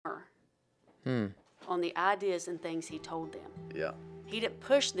on the ideas and things he told them. Yeah. He didn't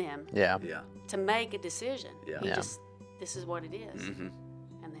push them Yeah. Yeah. to make a decision. Yeah. He Yeah. just, this is what it is. Mm-hmm.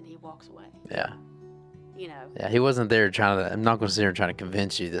 And then he walks away. Yeah. You know. Yeah. He wasn't there trying to. I'm not going to sit here and trying to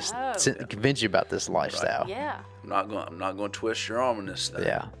convince you No. convince you about this lifestyle. Yeah. I'm not going to twist your arm on this thing.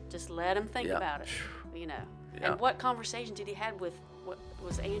 Yeah. Just let him think Yeah. about it. You know. Yeah. And what conversation did he have with, what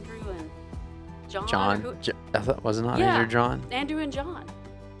was Andrew and John? or John. who- I thought was it not Yeah. Andrew John? Andrew and John.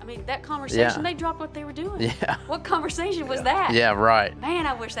 I mean, that conversation, Yeah. they dropped what they were doing. Yeah. What conversation was that? Yeah. Right. Man,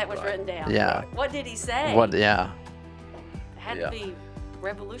 I wish that was written down. Yeah. What did he say? What? Yeah. It had Yeah. to be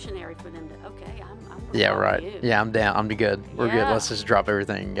revolutionary for them to, okay, I'm gonna Yeah. follow Right. you. Yeah. I'm down. I'm good. We're good. Yeah. Let's just drop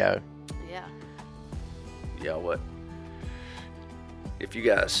everything and go. Yeah. Yeah, what? If you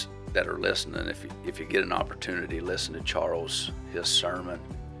guys that are listening, if you get an opportunity, listen to Charles, his sermon,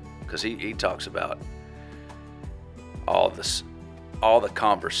 because he talks about all the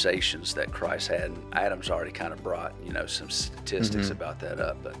conversations that Christ had. And Adam's already kind of brought, some statistics about that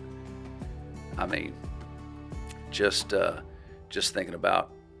up, but I mean, just thinking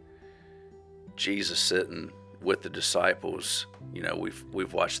about Jesus sitting with the disciples.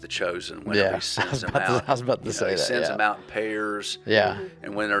 We've watched The Chosen when Yeah. he sends them I out. was about to say he that, sends yeah. them out in pairs. Yeah.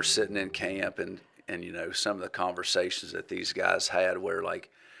 And when they're sitting in camp and some of the conversations that these guys had where, like,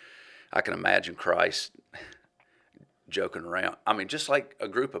 I can imagine Christ joking around. I mean, just like a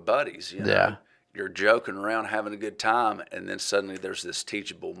group of buddies, Yeah. You're joking around, having a good time, and then suddenly there's this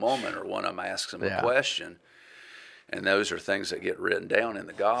teachable moment, or one of them asks them Yeah. a question. And those are things that get written down in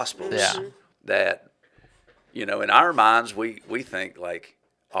the Gospels Yeah. that, in our minds, we think like,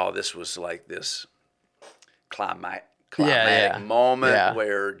 oh, this was like this climatic yeah. moment Yeah.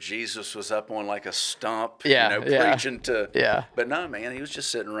 where Jesus was up on like a stump, Yeah, yeah. preaching to. Yeah. But no, man, he was just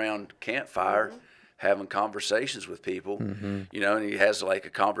sitting around campfire having conversations with people, and he has like a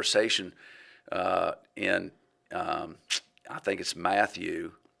conversation in, I think it's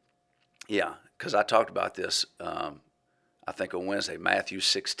Matthew. Yeah, because I talked about this, I think on Wednesday, Matthew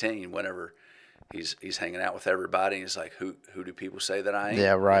 16, whenever he's hanging out with everybody, and he's like, who do people say that I am?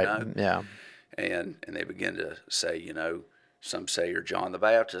 Yeah. Right. Yeah. And they begin to say, some say you're John the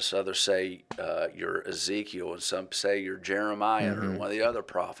Baptist, others say you're Ezekiel, and some say you're Jeremiah or one of the other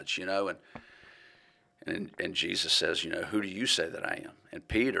prophets, and Jesus says, who do you say that I am? And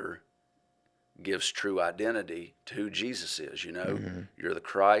Peter gives true identity to who Jesus is, you're the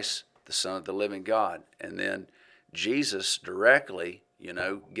Christ, the Son of the living God. And then Jesus directly,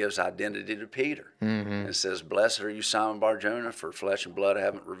 gives identity to Peter and says, blessed are you, Simon Bar-Jonah, for flesh and blood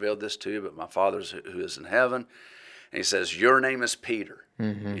haven't revealed this to you, but my Father who is in heaven. And he says, your name is Peter,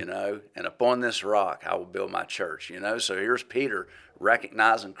 and upon this rock I will build my church, So here's Peter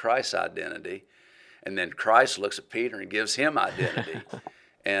recognizing Christ's identity, and then Christ looks at Peter and gives him identity.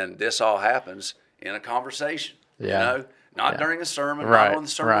 And this all happens in a conversation, not during a sermon, Right, not on the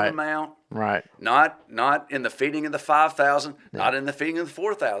Sermon on the right. Mount, Right. not in the feeding of the 5,000, not in the feeding of the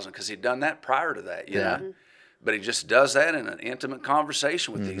 4,000, because he'd done that prior to that, you know. But he just does that in an intimate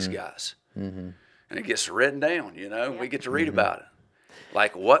conversation with these guys, and it gets written down. We get to read about it.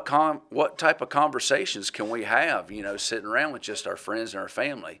 Like what type of conversations can we have? Sitting around with just our friends and our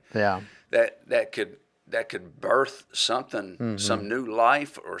family. Yeah. That could birth something, some new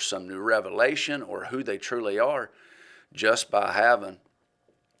life or some new revelation or who they truly are, just by having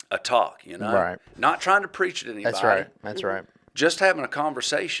a talk, Right. Not trying to preach to anybody. That's right. That's right. Just having a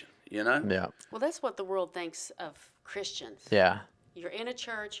conversation, Yeah. Well, that's what the world thinks of Christians. Yeah. You're in a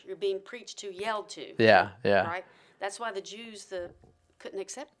church, you're being preached to, yelled to. Yeah. Yeah. Right? That's why the Jews couldn't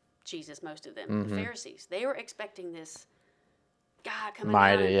accept Jesus, most of them, the Pharisees. They were expecting this guy coming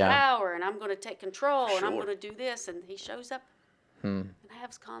Mighty, down in yeah. power, and I'm going to take control, and I'm Sure. going to do this. And he shows up and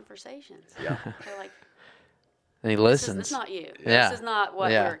has conversations. Yeah. They're like, And he this listens. is not you. Yeah. This is not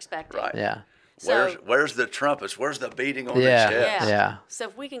what Yeah. we're expecting. Right. Yeah. So, Where's the trumpets? Where's the beating on Yeah. the chest? Yeah. So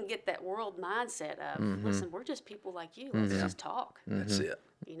if we can get that world mindset of, listen, we're just people like you. Let's just talk. That's it.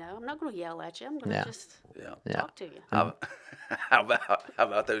 I'm not going to yell at you. I'm going to Yeah. just Yeah. Yeah. talk to you. How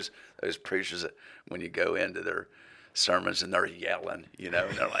about those preachers that when you go into their sermons and they're yelling, and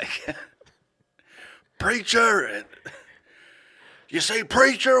they're like, preacher, and you say,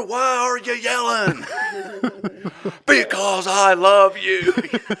 preacher, why are you yelling? Because I love you.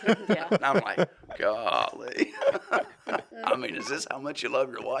 Yeah. And I'm like, golly. I mean, is this how much you love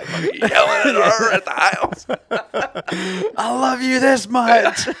your wife? Are you yelling at her at the house? I love you this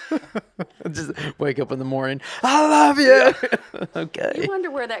much. Just wake up in the morning. I love you. Okay. You wonder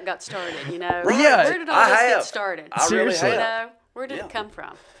where that got started, Right. Yeah. Where did all I this have. get started? I really Seriously. have. Where did Yeah. it come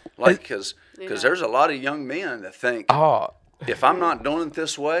from? Like, because You know. there's a lot of young men that think, Oh, if I'm not doing it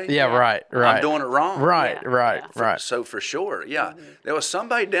this way, Yeah, right. I'm doing it wrong. Right, Yeah, right, yeah. right. So for sure, there was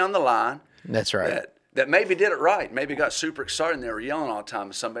somebody down the line That's right. that maybe did it right, maybe got super excited and they were yelling all the time,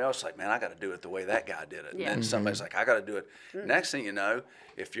 and somebody else like, man, I got to do it the way that guy did it. And Yeah. then somebody's like, I got to do it. Next thing you know,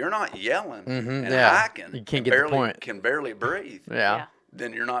 if you're not yelling and Yeah. hacking, You can't and get the barely, point. can barely breathe, Yeah.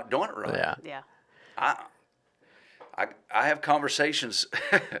 then you're not doing it right. Yeah. Yeah. I have conversations,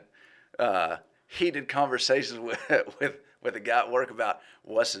 heated conversations with a guy at work about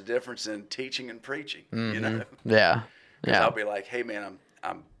what's the difference in teaching and preaching. You know, Yeah. 'Cause Yeah. I'll be like, hey man,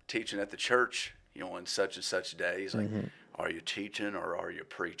 I'm teaching at the church, on such and such day. He's like, are you teaching or are you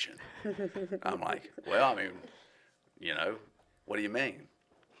preaching? I'm like, well, I mean, what do you mean?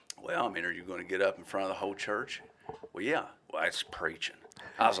 Well, I mean, are you going to get up in front of the whole church? Well, yeah. Well, that's preaching.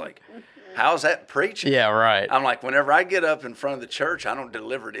 I was like, how's that preaching? Yeah, right. I'm like, whenever I get up in front of the church, I don't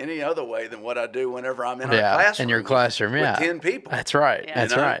deliver it any other way than what I do whenever I'm in our Yeah, classroom. in your classroom, with yeah. 10 people. That's right. Yeah.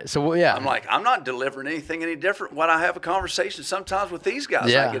 That's You know? right. So, well, yeah. I'm like, I'm not delivering anything any different when I have a conversation sometimes with these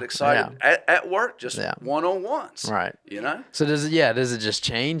guys. Yeah, I get excited at work, just Yeah. one-on-ones. Right. So does it just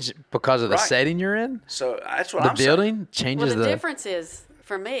change because of the Right. setting you're in? So that's what The I'm building Well, changes the difference is,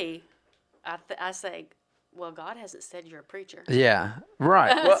 for me, I say, well, God hasn't said you're a preacher. Yeah.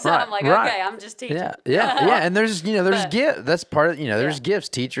 Right. So right. I'm like, right. okay, I'm just teaching. Yeah, yeah. And there's But- gifts. That's part of there's Yeah. gifts,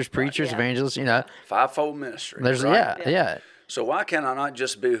 teachers, preachers, Yeah. evangelists. fivefold ministry. There's right? yeah. So why can I not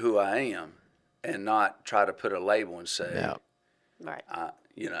just be who I am and not try to put a label and say, Yeah. Right.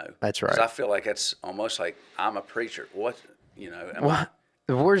 That's right. 'cause I feel like it's almost like I'm a preacher. What, am I-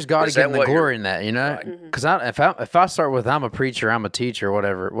 Well, where's God Is that getting the what you're- glory in that? Right. Because if I start with I'm a preacher, I'm a teacher,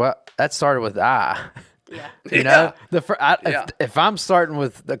 whatever. Well, that started with I. Yeah. You know, Yeah. if I'm starting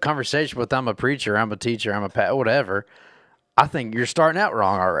with the conversation with I'm a preacher, I'm a teacher, I'm a whatever, I think you're starting out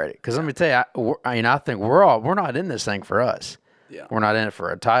wrong already. Because let me tell you, I think we're not in this thing for us. Yeah. We're not in it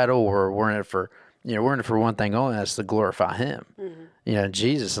for a title. We're in it for we're in it for one thing only. That's to glorify Him.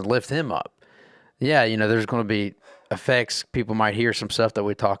 Jesus, and lift Him up. Yeah, there's going to be effects. People might hear some stuff that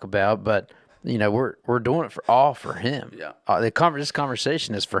we talk about, but we're doing it for Him. Yeah. This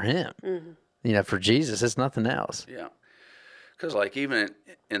conversation is for Him. For Jesus, it's nothing else. Yeah. Because, like, even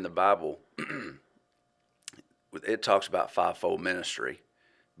in the Bible, it talks about fivefold ministry,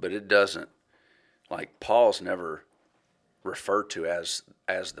 but it doesn't, like, Paul's never referred to as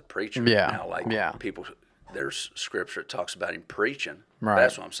the preacher. Yeah. Now, like, Yeah. people, there's scripture that talks about him preaching. Right.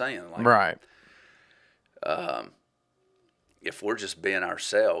 That's what I'm saying. Like, Right. if we're just being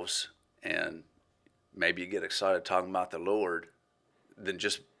ourselves and maybe you get excited talking about the Lord, then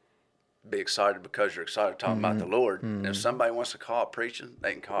just be excited because you're excited talking about the Lord. And if somebody wants to call it preaching,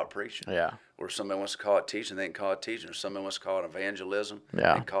 they can call it preaching. Yeah. Or if somebody wants to call it teaching, they can call it teaching. Or somebody wants to call it evangelism,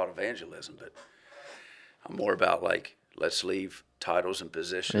 Yeah. they can call it evangelism. But I'm more about, like, let's leave titles and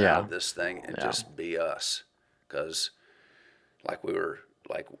position Yeah. out of this thing and just be us. Because, like,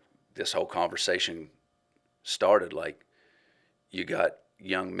 this whole conversation started, like, you got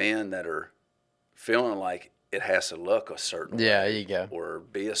young men that are feeling like it has to look a certain way. Yeah, there you go. Or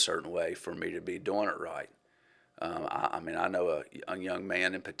be a certain way for me to be doing it right. I mean, I know a young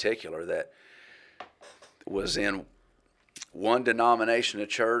man in particular that was in one denomination of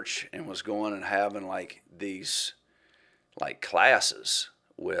church and was going and having, like, these, like, classes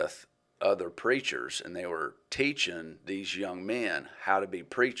with other preachers, and they were teaching these young men how to be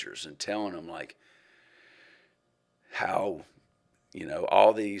preachers and telling them, like, how,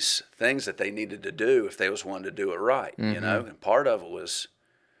 all these things that they needed to do if they was wanting to do it right, and part of it was,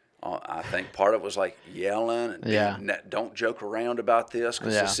 I think part of it was like yelling and don't joke around about this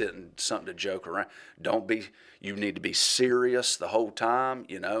because this isn't something to joke around. You need to be serious the whole time,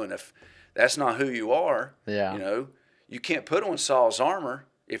 and if that's not who you are, you can't put on Saul's armor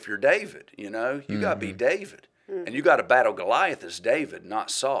if you're David, you got to be David, and you got to battle Goliath as David,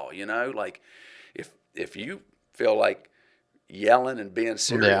 not Saul, like if you feel like yelling and being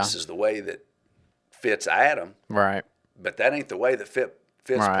serious is the way that fits Adam, Right. but that ain't the way that fits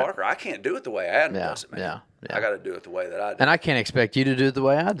Right. Parker. I can't do it the way Adam Yeah, does it, man. yeah. I got to do it the way that I do. And I can't expect you to do it the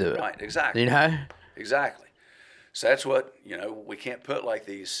way I do it. Right, exactly. Exactly. So that's what, we can't put like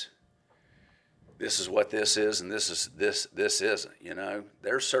these, this is what this is and this isn't,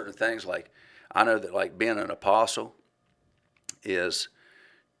 There's certain things, like, I know that, like, being an apostle is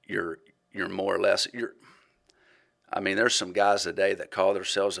you're more or less, there's some guys today that call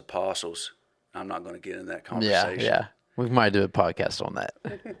themselves apostles. I'm not going to get in that conversation. Yeah. We might do a podcast on that.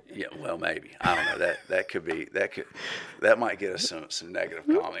 Yeah, well, maybe. I don't know. That might get us some negative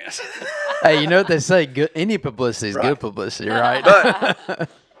comments. Hey, you know what they say? Any publicity is good publicity, right? But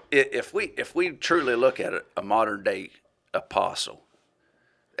if we truly look at a modern day apostle.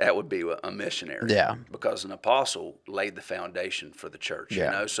 That would be a missionary. Yeah. Because an apostle laid the foundation for the church. Yeah.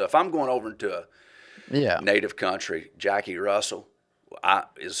 You know, so if I'm going over into a Yeah. native country, Jackie Russell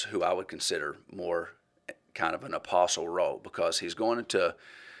is who I would consider more kind of an apostle role, because he's going into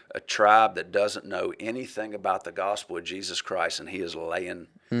a tribe that doesn't know anything about the gospel of Jesus Christ, and he is laying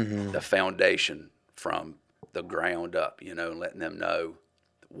the foundation from the ground up, you know, and letting them know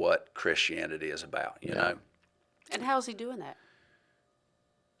what Christianity is about, you know. And how's he doing that?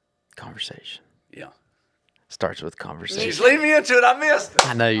 Conversation. Yeah. Starts with conversation. She's leading me into it. I missed it.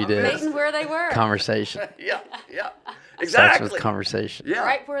 I know you did. Meeting where they were. Conversation. Yeah. Starts Exactly. with conversation. Yeah.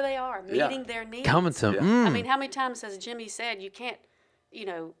 Right where they are, Yeah. meeting their needs. Coming to Yeah. them. I mean, how many times has Jimmy said you can't, you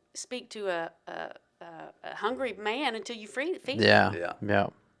know, speak to a hungry man until you feed him? Yeah.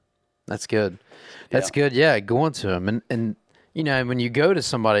 That's good. That's Yeah. good. Yeah, going to them, and you know, when you go to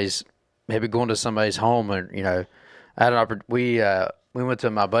somebody's, maybe going to somebody's home, or you know, I had an we went to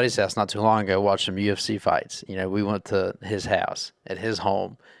my buddy's house not too long ago, watched some UFC fights. You know, we went to his house at his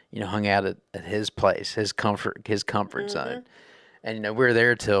home. You know, hung out at his place, his comfort zone, and you know, we were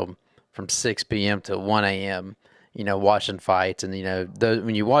there till from 6 p.m. to 1 a.m. You know, watching fights, and you know,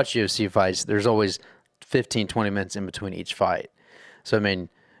 when you watch UFC fights, there's always 15, 20 minutes in between each fight. So I mean,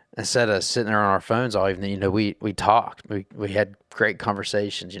 instead of sitting there on our phones all evening, you know, we talked. We had great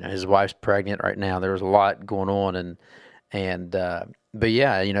conversations. You know, his wife's pregnant right now. There was a lot going on, but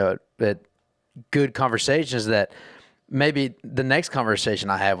yeah, you know, but good conversations that maybe the next conversation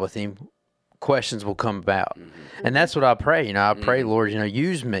I have with him, questions will come about, and that's what I pray. You know, I pray, Lord, you know,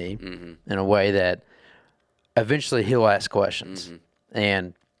 use me in a way that eventually he'll ask questions.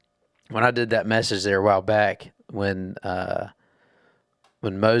 And when I did that message there a while back, when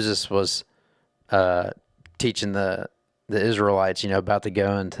Moses was teaching the Israelites, you know, about to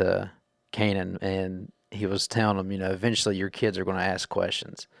go into Canaan, and he was telling them, you know, eventually your kids are going to ask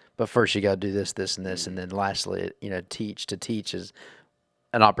questions, but first you got to do this, this, and this, and then lastly, you know, teach is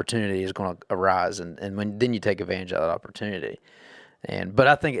an opportunity is going to arise, and then you take advantage of that opportunity.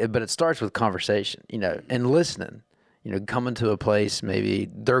 But it starts with conversation, you know, and listening, you know, coming to a place maybe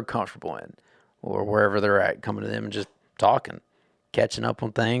they're comfortable in, or wherever they're at, coming to them and just talking, catching up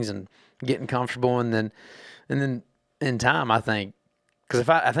on things and getting comfortable, and then in time, I think, because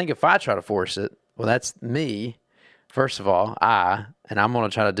if I try to force it, well, that's me. First of all, I'm going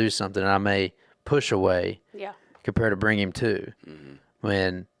to try to do something, and I may push away. Yeah. Compared to bring him to,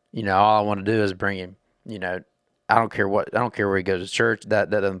 when you know all I want to do is bring him. You know, I don't care where he goes to church. That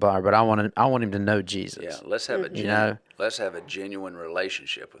doesn't bother. But I want him to know Jesus. Yeah. Let's have let's have a genuine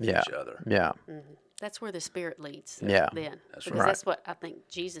relationship with each other. Yeah. That's where the Spirit leads. Yeah. Then, because right. that's what I think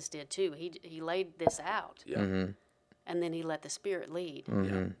Jesus did too. He laid this out, Yeah. and then he let the Spirit lead,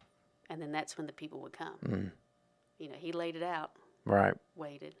 and then that's when the people would come. You know, he laid it out, Right.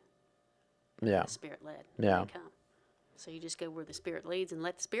 waited, Yeah. the Spirit led. Yeah. And they come. So you just go where the Spirit leads and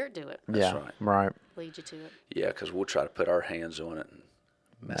let the Spirit do it. Yeah. right. Right. Lead you to it. Yeah, because we'll try to put our hands on it and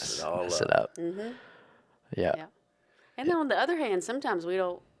mess it all up. Yeah. Yeah. And then on the other hand, sometimes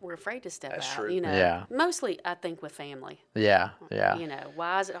we're afraid to step That's out. true. You know, Yeah. mostly I think with family. Yeah. Yeah. You know,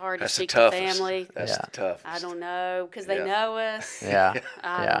 why is it hard That's to the speak to toughest. family? That's Yeah. the toughest. I don't know, because they Yeah. know us. Yeah.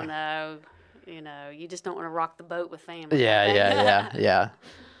 I Yeah. don't know. You know, you just don't want to rock the boat with family. Yeah.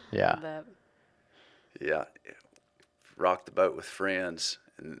 But Yeah. Rock the boat with friends,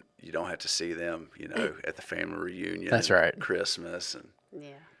 and you don't have to see them, you know, at the family reunion. That's and right. Christmas.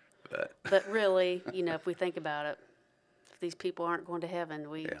 yeah. But But really, you know, if we think about it, if these people aren't going to heaven,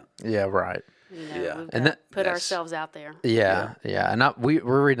 we, yeah. Yeah. Right. you know, Yeah. we've And got to put that's- ourselves out there. Yeah. And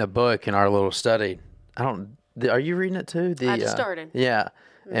we're reading a book in our little study. Are you reading it too? I just started. Yeah.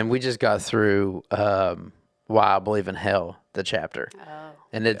 And we just got through Why I Believe in Hell, the chapter. Oh,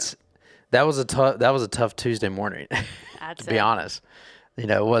 And that was a tough Tuesday morning, I'd to say. be honest. You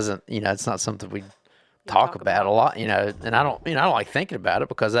know, it wasn't, you know, it's not something we talk about a lot, you know, and I don't like thinking about it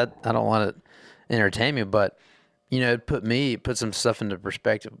because I don't want it to entertain me, but you know, it put some stuff into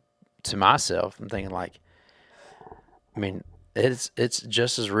perspective to myself. I'm thinking like, I mean, it's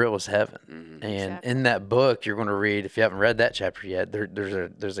just as real as heaven. And Exactly. in that book you're going to read, if you haven't read that chapter yet,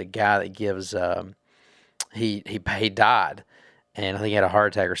 there's a guy that gives, he died, and I think he had a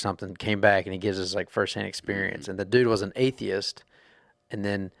heart attack or something, came back, and he gives us like firsthand experience. And the dude was an atheist. And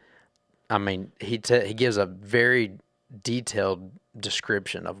then, I mean, he gives a very detailed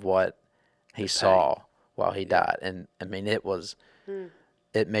description of what he saw while he died. And I mean, it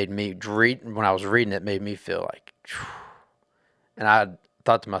made me when I was reading it, made me feel like, phew. And I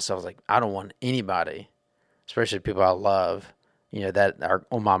thought to myself, like, I don't want anybody, especially people I love, you know, that are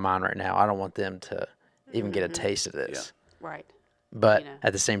on my mind right now. I don't want them to even get a taste of this. Right. But You know.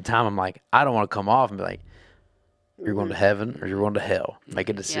 at the same time, I'm like, I don't want to come off and be like, you're going to heaven or you're going to hell. Make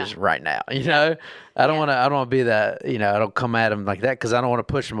a decision right now. You know, I don't want to. I don't want to be that. You know, I don't come at them like that because I don't want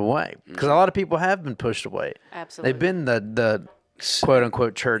to push them away. Because a lot of people have been pushed away. Absolutely. They've been the quote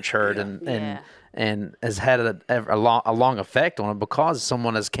unquote church hurt Yeah. and has had a long effect on them because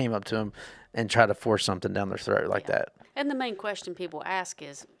someone has came up to them and tried to force something down their throat like that. And the main question people ask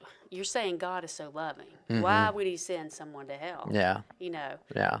is, you're saying God is so loving. Why would he send someone to hell? Yeah. You know?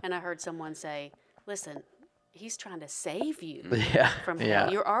 Yeah. And I heard someone say, listen, he's trying to save you Yeah. from hell. Yeah.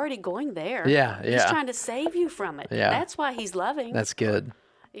 You're already going there. Yeah. He's Yeah. trying to save you from it. Yeah. That's why he's loving. That's good.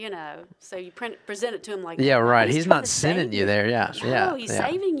 You know, so you present it to him like, Yeah, "No, right. He's trying not to sending save you there. Yeah. No, Yeah. he's yeah.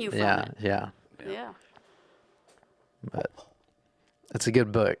 saving you from yeah. it. Yeah. Yeah. But it's a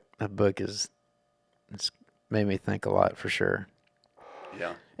good book. That book it's made me think a lot for sure.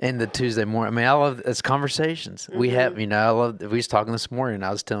 Yeah. And the Tuesday morning, I mean, I love it's conversations. We have, you know, I love. We was talking this morning.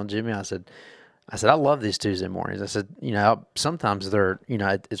 I was telling Jimmy, I said, I love these Tuesday mornings. I said, you know, sometimes they're, you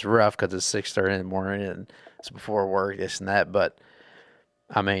know, it's rough because it's 6:30 in the morning and it's before work, this and that. But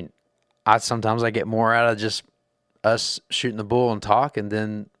I mean, sometimes I get more out of just us shooting the bull and talking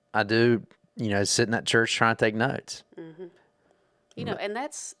than I do, you know, sitting at church trying to take notes. You know, and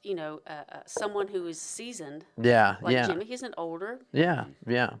that's, you know, someone who is seasoned, Yeah, like yeah, Jimmy. He's an older, yeah,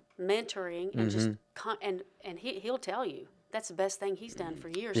 yeah, mentoring, and just, and he'll tell you that's the best thing he's done for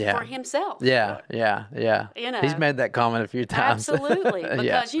years Yeah. for himself. yeah, yeah, yeah. You know. He's made that comment a few times. Absolutely, Yeah.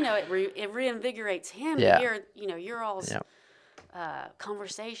 because you know it reinvigorates him Yeah. to hear, you know, your all's Yep.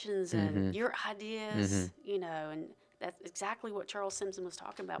 conversations and your ideas, you know, and that's exactly what Charles Simpson was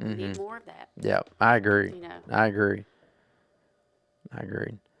talking about. We need more of that. Yeah, I agree. You know. I agree.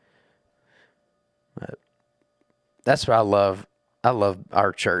 But that's what I love. I love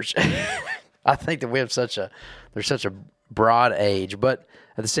our church. I think that we have there's such a broad age, but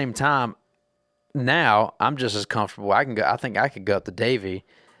at the same time, now I'm just as comfortable. I think I could go up to Davey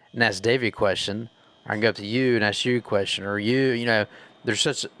and ask Davey a question. I can go up to you and ask you a question, or you know,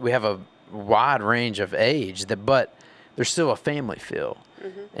 we have a wide range of age but there's still a family feel.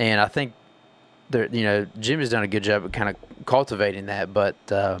 And I think you know, Jimmy's done a good job of kind of cultivating that, but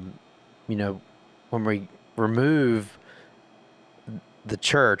you know, when we remove the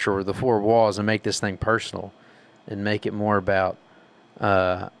church or the four walls and make this thing personal and make it more about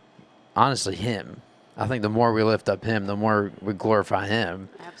honestly him, I think the more we lift up him, the more we glorify him,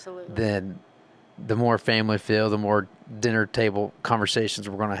 Absolutely. then the more family feel, the more dinner table conversations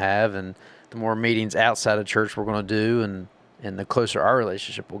we're going to have, and the more meetings outside of church we're going to do, and the closer our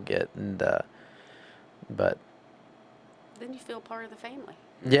relationship will get. And but Then you feel part of the family.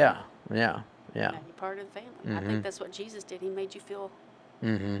 yeah. You know, you're part of the family. I think that's what Jesus did. He made you feel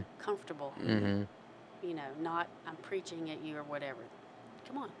comfortable. You know, not I'm preaching at you or whatever.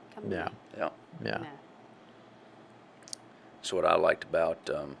 Come on, come to Yeah. me. Yeah. Yeah. You know. So what I liked about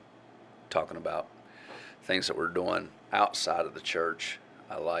talking about things that we're doing outside of the church,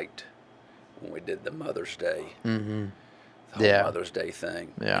 I liked when we did the Mother's Day, the whole Yeah. Mother's Day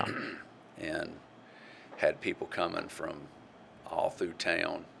thing, Yeah. and had people coming from all through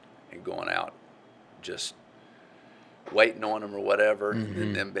town and going out, just waiting on them or whatever,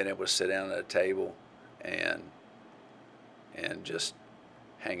 and then being able to sit down at a table and just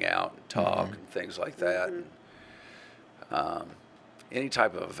hang out and talk and things like that. And, any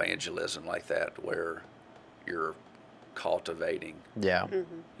type of evangelism like that where you're cultivating, Yeah.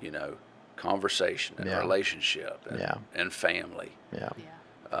 you know, conversation and Yeah. relationship and, Yeah. and family. Yeah.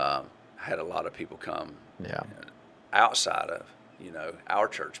 Yeah. Had a lot of people come Yeah. outside of, you know, our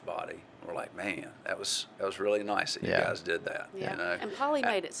church body. We're like, man, that was really nice that Yeah. you guys did that. Yeah. You know? And Polly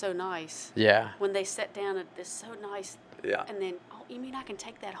made it so nice. Yeah. When they sat down, it's so nice. Yeah. And then, oh, you mean I can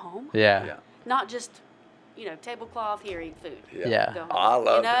take that home? Yeah. Yeah. Not just, you know, tablecloth, here, eat food. Yeah. Go home. Oh, I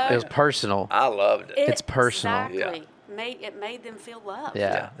loved You know? It was personal. I loved it. It's personal. Exactly. It made them feel loved.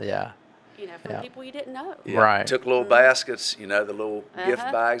 Yeah. Yeah. You know, from Yeah. people you didn't know. Yeah. Right. Took little baskets, you know, the little gift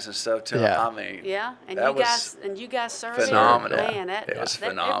Uh-huh. bags and stuff to Yeah. them. I mean, Yeah, and that you guys served phenomenal. it. Man, It was it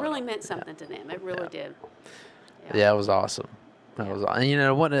phenomenal. really meant something to them. It really did. Yeah, it was awesome. That was, and you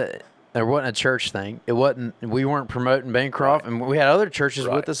know, there wasn't a church thing. It wasn't. We weren't promoting Bancroft, and we had other churches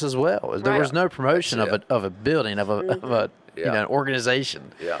with Right. us as well. There was no promotion That's of a building of a you know, an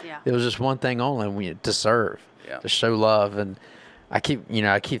organization. Yeah. Yeah. It was just one thing only: to serve, Yeah. to show love. And I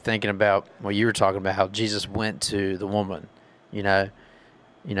keep thinking about what you were talking about, how Jesus went to the woman. You know,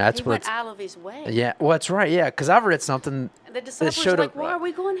 that's He what. went out of his way. Yeah, well, that's right. Yeah, because I've read something. The disciples were showed like, up- why are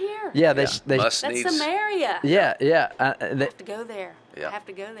we going here? Yeah, Must they That's needs. Samaria. yeah. I have to go there. Yeah. I have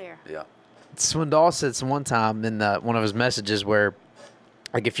to go there. Yeah. Swindoll said some one time in one of his messages where,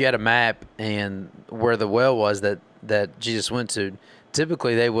 like, if you had a map and where the well was that Jesus went to,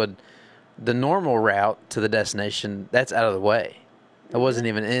 typically the normal route to the destination, that's out of the way. That wasn't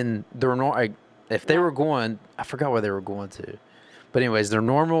even in their if they were going, I forgot where they were going to. But anyways, their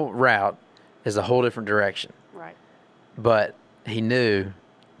normal route is a whole different direction. Right. But he knew,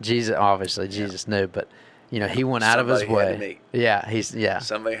 Jesus knew, but he went out of his Somebody had to way. meet. Yeah,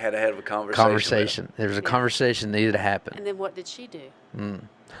 Somebody had to have a conversation. There was a Yeah. conversation that needed to happen. And then what did she do?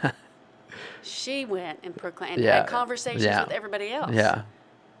 She went and proclaimed and Yeah. had conversations Yeah. with everybody else. Yeah,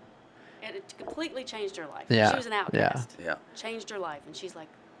 And it completely changed her life. Yeah. She was an Yeah. outcast. Yeah. Changed her life. And she's like,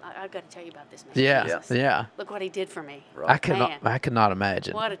 I've got to tell you about this man. yeah, Jesus. yeah. Look what he did for me. Right. I could not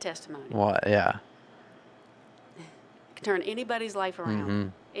imagine. What a testimony. What? Yeah. Can turn anybody's life around. Mm-hmm.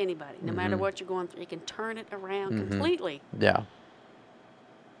 Anybody. No matter what you're going through, you can turn it around completely. Yeah.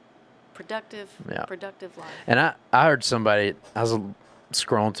 Productive life. And I heard somebody, I was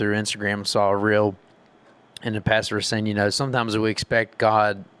scrolling through Instagram and saw a reel, and the pastor was saying, sometimes we expect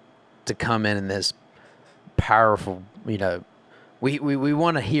God to come in this powerful, we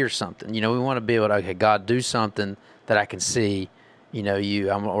want to hear something. We want to be able to, okay, God, do something that I can see,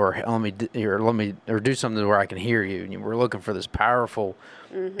 you, or do something where I can hear you. And we're looking for this powerful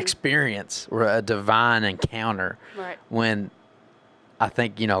experience or a divine encounter. Right. When I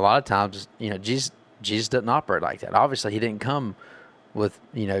think, a lot of times, Jesus doesn't operate like that. Obviously, he didn't come with,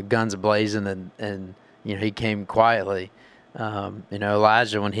 guns ablazing and he came quietly.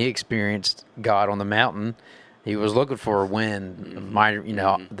 Elijah, when he experienced God on the mountain, he was looking for a wind,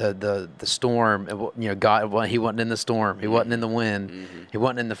 the storm. God, he wasn't in the storm. He wasn't in the wind. He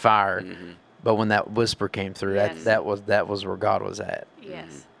wasn't in the fire. But when that whisper came through, Yes. that was where God was at.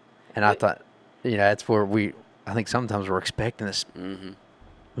 Yes. And I thought, that's where I think sometimes we're expecting this,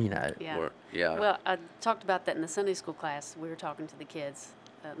 Yeah. Yeah. Well, I talked about that in the Sunday school class. We were talking to the kids,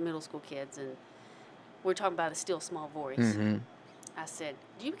 middle school kids, and we were talking about a still small voice. Mm-hmm. I said,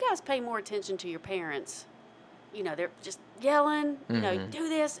 do you guys pay more attention to your parents? They're just yelling, do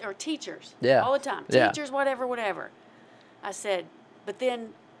this, or teachers. Yeah. All the time. Yeah. Teachers, whatever. I said, but then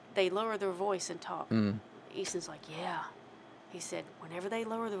they lower their voice and talk. Easton's like, yeah. He said, whenever they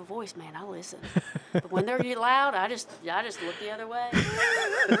lower their voice, man, I listen. But when they're loud, I just look the other way.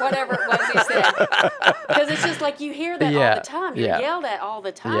 Whatever it was he said. Because it's just like you hear that all the time. You're yelled at all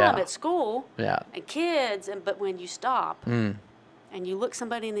the time at school and kids. But when you stop and you look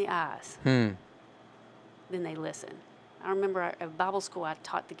somebody in the eyes, then they listen. I remember at Bible school, I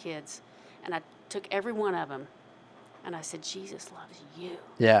taught the kids, and I took every one of them, and I said, Jesus loves you.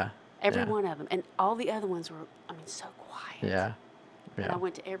 Yeah. Every one of them. And all the other ones were, so quiet. Yeah. And I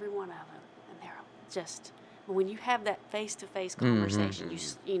went to every one of them, and they're just, when you have that face-to-face conversation,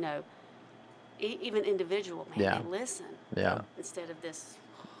 even individual, man, they listen. Yeah. Instead of this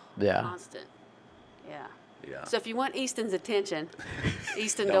constant. Yeah. Yeah. So if you want Easton's attention,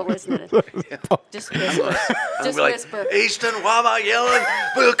 Easton, don't listen to it. Just whisper. Just like, whisper. Easton, why am I yelling?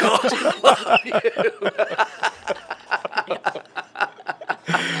 Because I love you.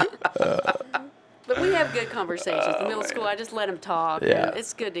 But we have good conversations. In middle school, I just let them talk. Yeah. And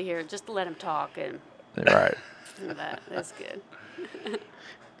it's good to hear. Just let them talk, and Right. that's good.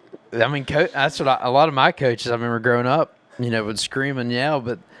 I mean, that's what a lot of my coaches, I remember growing up, would scream and yell,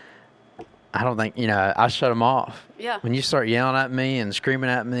 but I don't think, I shut them off. Yeah. When you start yelling at me and screaming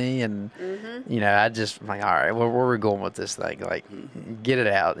at me and, I just, like, all right, where are we going with this thing? Like, get it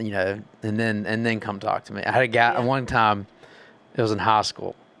out, and then come talk to me. I had a guy, one time, it was in high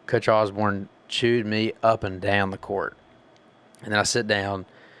school, Coach Osborne chewed me up and down the court. And then I sit down,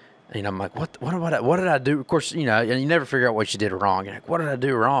 and I'm like, what did I do? Of course, and you never figure out what you did wrong. You're like, what did I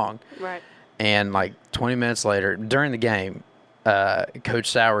do wrong? Right. And like 20 minutes later, during the game, Coach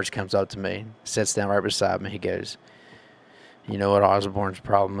Sowers comes up to me, sits down right beside me. He goes, you know what Osborne's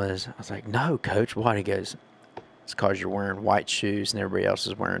problem is? I was like, no, Coach, what? He goes, it's because you're wearing white shoes and everybody else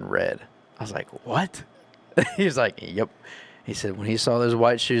is wearing red. I was like, what? He was like, yep. He said, when he saw those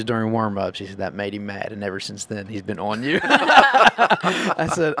white shoes during warm-ups, he said, that made him mad. And ever since then, he's been on you. I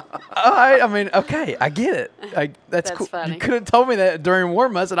said, all right. I mean, okay, I get it. That's cool. Funny. You could have told me that during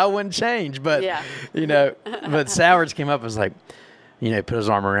warm-ups and I wouldn't change. But, but Sowers came up and was like, put his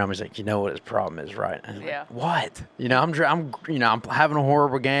arm around me. He's like, you know what his problem is, right? And I'm like, what? I'm having a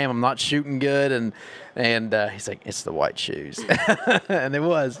horrible game. I'm not shooting good. And he's like, it's the white shoes. And it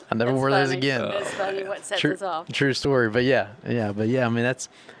was. I never wore those again. It's funny what sets us off. True story. But yeah. I mean, that's,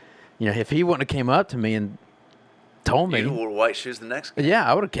 if he wouldn't have came up to me and told me. You wore white shoes the next game. Yeah,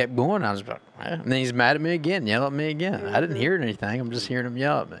 I would have kept going. I was like, and then he's mad at me again, yell at me again. I didn't hear anything. I'm just hearing him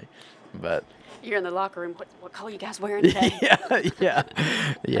yell at me. But You're in the locker room. What color you guys wearing today?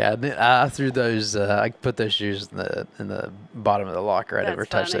 yeah. Then I threw those. I put those shoes in the bottom of the locker. I That's never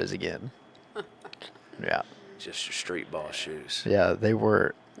touched funny. those again. Yeah, Just your street ball shoes. yeah. They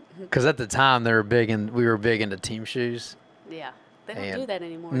were, because at the time we were big into team shoes. Yeah. They don't And do that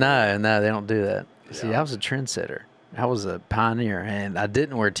anymore. No, they don't do that. See, Yeah. I was a trendsetter. I was a pioneer, and I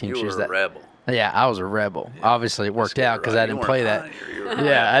didn't wear team You shoes. were a rebel. Yeah, I was a rebel. Obviously, it worked out because I didn't play that.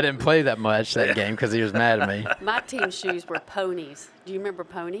 Yeah, I didn't play that much that game because he was mad at me. My team shoes were ponies. Do you remember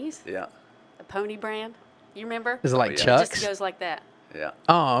ponies? Yeah, A pony brand? You remember? Is it like yeah. It Chucks? just goes like that. yeah.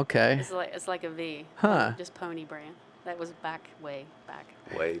 Oh, okay. It's like a V. Huh. Just pony brand. That was way back,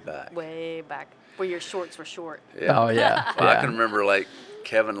 Way back. where your shorts were short. Yeah. Oh, yeah. Well, yeah. I can remember like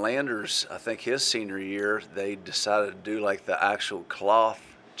Kevin Landers. I think his senior year, they decided to do like the actual cloth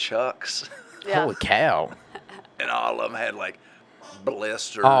Chucks, Yeah. Holy cow. and all of them had like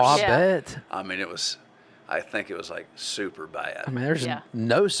blisters. Oh, I Yeah. bet. I mean, I think it was like super bad. I mean, there's Yeah.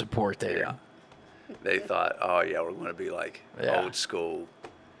 no support there. Yeah. They thought, oh yeah, we're going to be like Yeah. old school,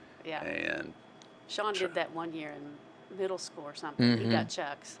 Yeah. and Sean did that one year in middle school or something. He got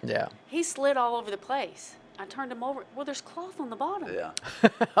Chucks. Yeah. He slid all over the place. I turned him over. Well, there's cloth on the bottom. yeah.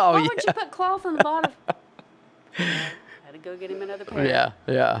 Oh, Why yeah. would you put cloth on the bottom? Had to go get him another pair. Yeah,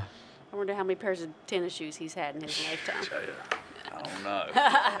 yeah. I wonder how many pairs of tennis shoes he's had in his lifetime. Tell you, I don't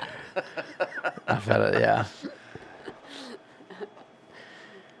know. I felt it, yeah.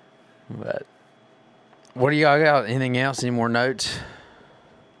 But what do y'all got? Anything else? Any more notes?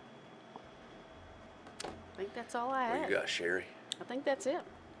 I think that's all I What had. you got, Sherry? I think that's it.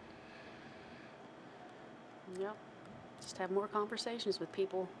 Yep. Just have more conversations with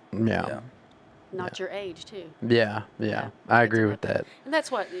people, Yeah. not your age, too. Yeah. I Get agree to with know- that. And that's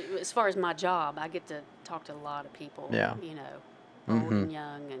what, as far as my job, I get to talk to a lot of people. Yeah. You know, old and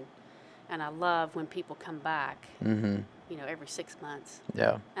young, and I love when people come back. Mm-hmm. You know, every 6 months,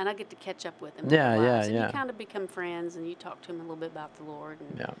 Yeah. and I get to catch up with them. Yeah, in their yeah, lives, and yeah. You kind of become friends, and you talk to them a little bit about the Lord,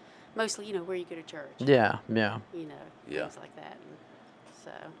 and Yeah. mostly, you know, where you go to church. Yeah. You know, Yeah. things like that. And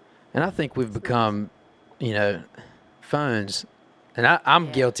so. And I think we've become, you know, phones, and I'm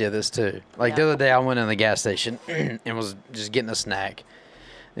Yeah. guilty of this too. Like the Yeah. other day, I went in the gas station and was just getting a snack,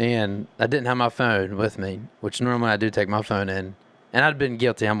 and I didn't have my phone with me, which normally I do take my phone in. And I'd been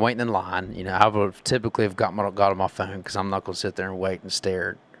guilty. I'm waiting in line. You know, I would typically have got on my phone because I'm not going to sit there and wait and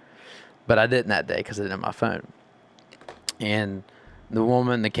stare. But I didn't that day because I didn't have my phone. And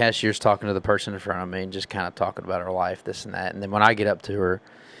the cashier's talking to the person in front of me and just kind of talking about her life, this and that. And then when I get up to her,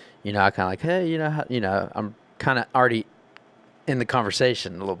 you know, I kind of like, hey, I'm kind of already in the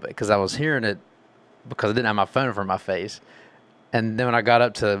conversation a little bit because I was hearing it because I didn't have my phone in front of my face. And then when I got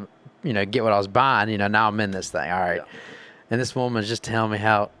up to, you know, get what I was buying, you know, now I'm in this thing. All right. Yeah. And this woman's just telling me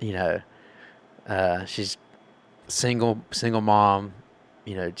how, you know, she's single mom,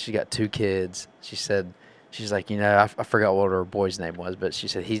 you know, she got 2 kids. She's like, you know, I forgot what her boy's name was, but she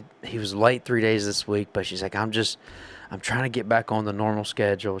said he was late 3 days this week, but she's like, I'm trying to get back on the normal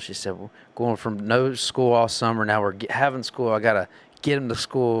schedule. She said, we're going from no school all summer. Now we're having school. I got to get him to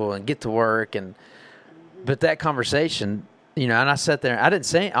school and get to work. But that conversation, you know, and I sat there, I didn't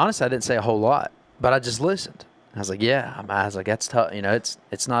say a whole lot, but I just listened. I was like, that's tough. You know,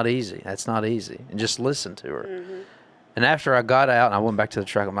 it's not easy. That's not easy. And just listen to her. Mm-hmm. And after I got out and I went back to the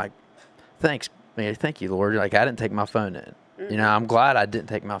truck, I'm like, thank you, Lord. Like, I didn't take my phone in. You know, I'm glad I didn't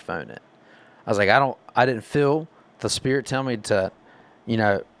take my phone in. I was like, I didn't feel the Spirit tell me to, you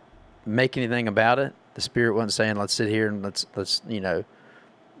know, make anything about it. The Spirit wasn't saying, let's sit here and let's, you know,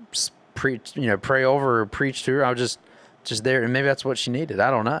 preach, you know, pray over her or preach to her. I was just there. And maybe that's what she needed. I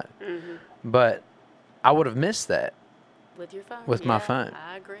don't know. Mm-hmm. But I would have missed that With your phone? with my Yeah, phone.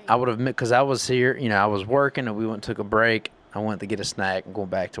 I agree. I would have, because I was here, you know, I was working and we went and took a break. I went to get a snack and going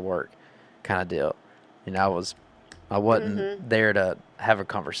back to work kind of deal. You know, I wasn't there to have a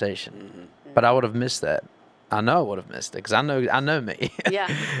conversation, but I would have missed that. I know I would have missed it because I know me.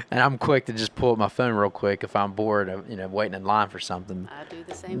 Yeah. And I'm quick to just pull up my phone real quick if I'm bored of, you know, waiting in line for something. I do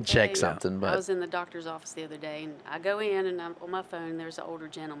the same thing. Check something, but I was in the doctor's office the other day, and I go in, and I'm on my phone. There's an older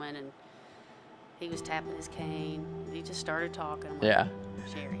gentleman, and he was tapping his cane. He just started talking. I'm like, yeah,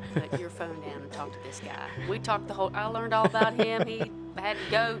 Sherry, put your phone down and talk to this guy. We talked I learned all about him. He had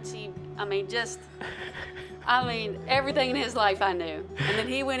goats. Everything in his life I knew. And then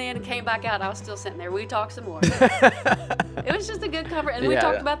he went in and came back out. I was still sitting there. We talked some more. It was just a good cover. And we Yeah.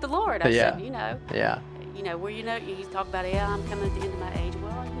 talked about the Lord. I Yeah. said, yeah, he talked about, I'm coming at the end of my age.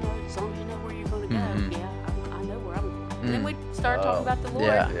 Well, you know, as long as you know where you're going to go. Mhm. Yeah, I know where I'm going. And then we started talking about the Lord.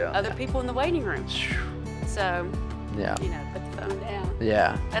 Yeah. Yeah. Other people in the waiting room. So, yeah. you know, put the phone down.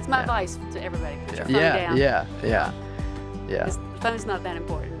 Yeah. That's my Yeah. advice to everybody. Put your phone Yeah, down. yeah, yeah, yeah. 'Cause the phone's not that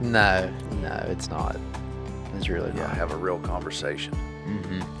important. No, it's not. It's really Yeah, not. have a real conversation.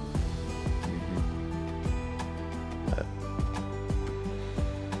 Mm-hmm.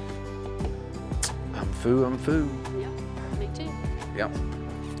 I'm foo. Yeah, me too. Yep.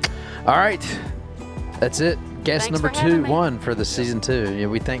 All right, that's it. Guest Thanks number for having me. 1 for the season 2. Yeah,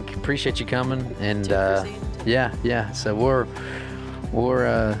 we appreciate you coming, and 2 for season 2. yeah. So we're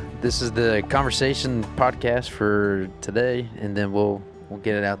this is the conversation podcast for today, and then we'll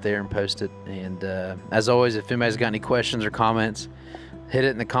get it out there and post it. And as always, if anybody's got any questions or comments, hit it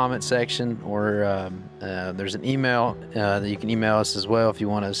in the comment section, or there's an email that you can email us as well if you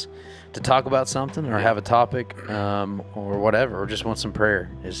want us to talk about something or have a topic or whatever, or just want some prayer.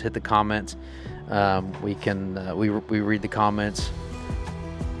 Just hit the comments. We can we read the comments,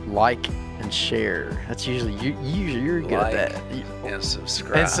 like and share. That's usually you're good Like at that. and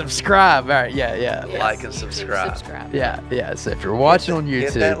subscribe. And subscribe. All right, yeah. Yes, Like and YouTube, subscribe. Yeah. So if you're watching on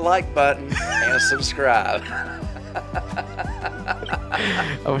Hit that YouTube, like button and subscribe.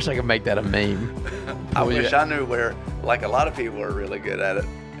 I wish I could make that a meme. I Well, wish yeah. I knew where, like a lot of people are really good at it,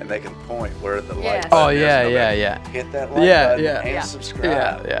 and they can point where the Yes. like button Oh is. yeah, and they'll yeah. go, Hit that like Yeah, button yeah. and Yeah.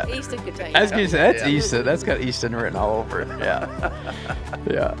 subscribe. Yeah. Easton could tell you. I was gonna say that's Yeah. Easton. That's got Easton written all over it. Yeah.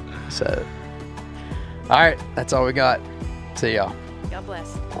 Yeah. So, all right, that's all we got. See y'all. God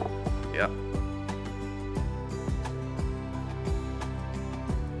bless. Yep.